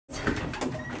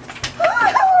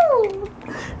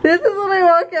This is what I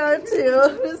walk out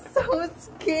to. It's so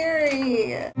scary.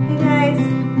 Hey guys.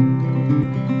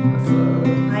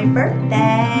 My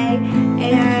birthday.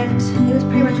 And it was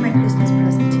pretty much my Christmas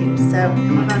present too. So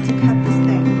I'm about to cut this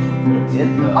thing.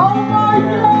 Oh my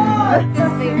god!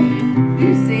 This baby. Do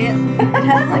you see it? It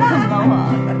has like a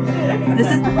mohawk. This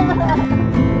is It's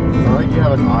not like you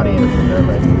have an audience in there,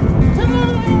 right?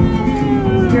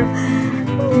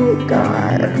 Oh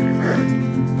god.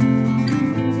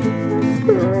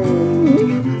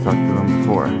 Talked to them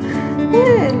before.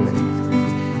 When?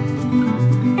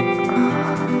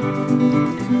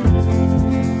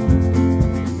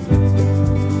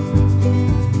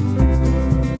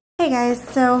 Hey guys,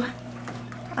 so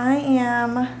I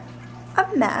am a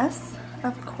mess,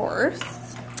 of course.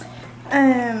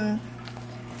 I'm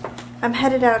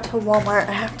headed out to Walmart.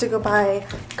 I have to go buy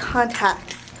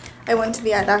contacts. I went to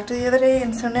the eye doctor the other day,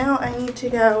 and so now I need to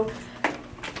go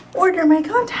order my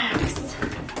contacts.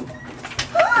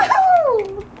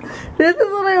 This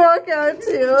is what I walk out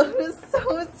to. It's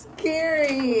so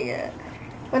scary.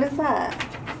 What is that?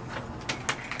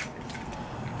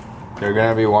 You're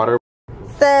gonna be water.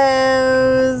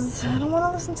 Says, I don't want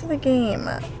to listen to the game.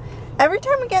 Every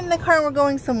time we get in the car and we're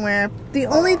going somewhere, the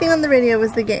only thing on the radio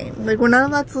is the game. Like, we're not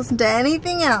allowed to listen to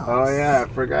anything else. Oh yeah, I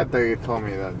forgot that you told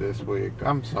me that this week.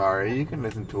 I'm sorry. You can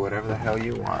listen to whatever the hell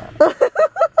you want.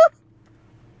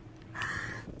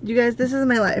 You guys, this is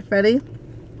my life. Ready?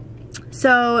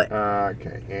 So,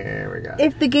 okay, here we go.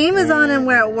 if the game is on and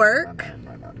we're at work,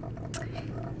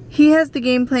 he has the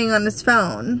game playing on his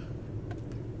phone,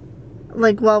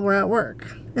 like while we're at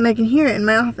work, and I can hear it in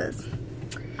my office.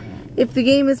 If the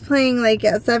game is playing like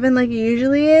at 7 like it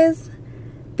usually is,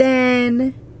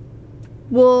 then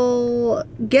we'll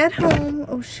get home.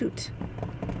 Oh shoot,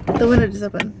 the window just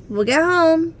opened. We'll get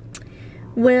home,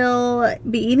 we'll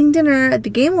be eating dinner, the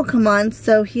game will come on,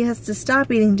 so he has to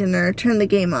stop eating dinner, turn the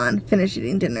game on, finish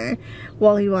eating dinner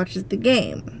while he watches the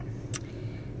game.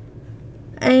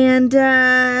 And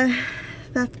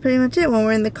that's pretty much it. When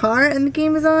we're in the car and the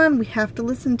game is on, we have to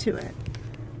listen to it.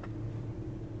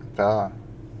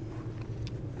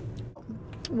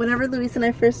 Whenever Luis and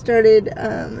I first started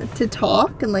to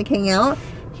talk and like hang out,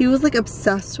 he was like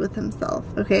obsessed with himself.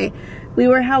 Okay, we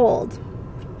were how old?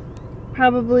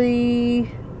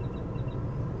 Probably,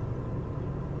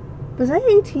 was I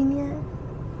 18 yet?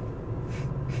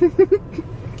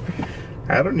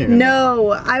 I don't even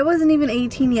know. I wasn't even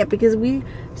 18 yet because we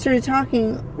started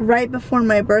talking right before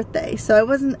my birthday. So I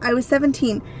was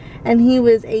 17 and he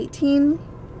was 18,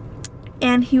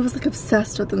 and he was like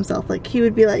obsessed with himself. Like he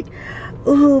would be like,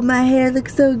 oh, my hair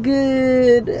looks so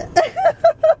good.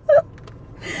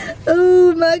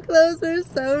 Oh, my clothes are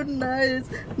so nice.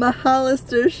 My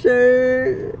Hollister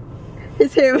shirt.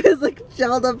 His hair was like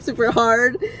gelled up super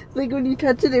hard. Like when you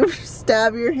touch it, it would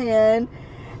stab your hand.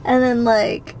 And then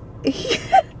like, he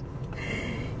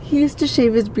used to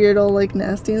shave his beard all like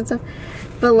nasty and stuff.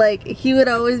 But like, he would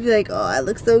always be like, oh, I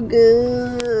look so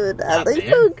good. I look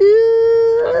so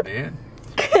good. I did.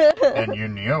 And you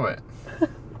knew it.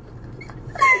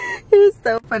 It was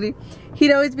so funny.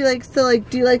 He'd always be like, so like,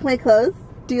 do you like my clothes?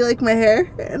 Do you like my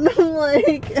hair? And I'm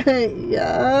like,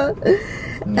 yeah.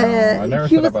 No, I never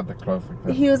said about the clothes like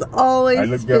that. He was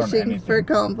always fishing for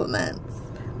compliments.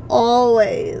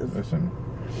 Always. Listen.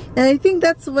 And I think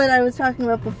that's what I was talking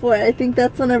about before. I think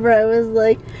that's whenever I was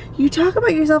like, you talk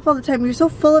about yourself all the time. You're so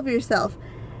full of yourself.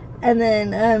 And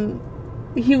then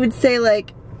he would say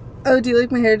like, oh, do you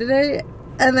like my hair today?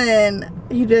 And then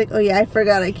he'd be like, oh yeah, I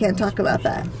forgot, I can't talk about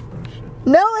that.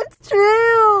 No, it's true.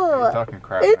 You're talking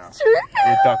crap. It's true.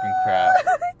 You're talking crap.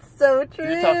 It's so true.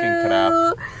 You're talking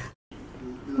crap.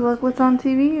 Look what's on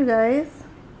TV, you guys.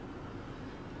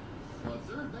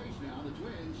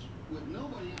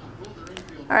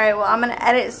 Alright, well, I'm going to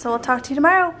edit, so we'll talk to you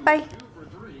tomorrow. Bye.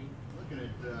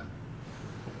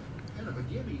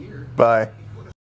 Bye.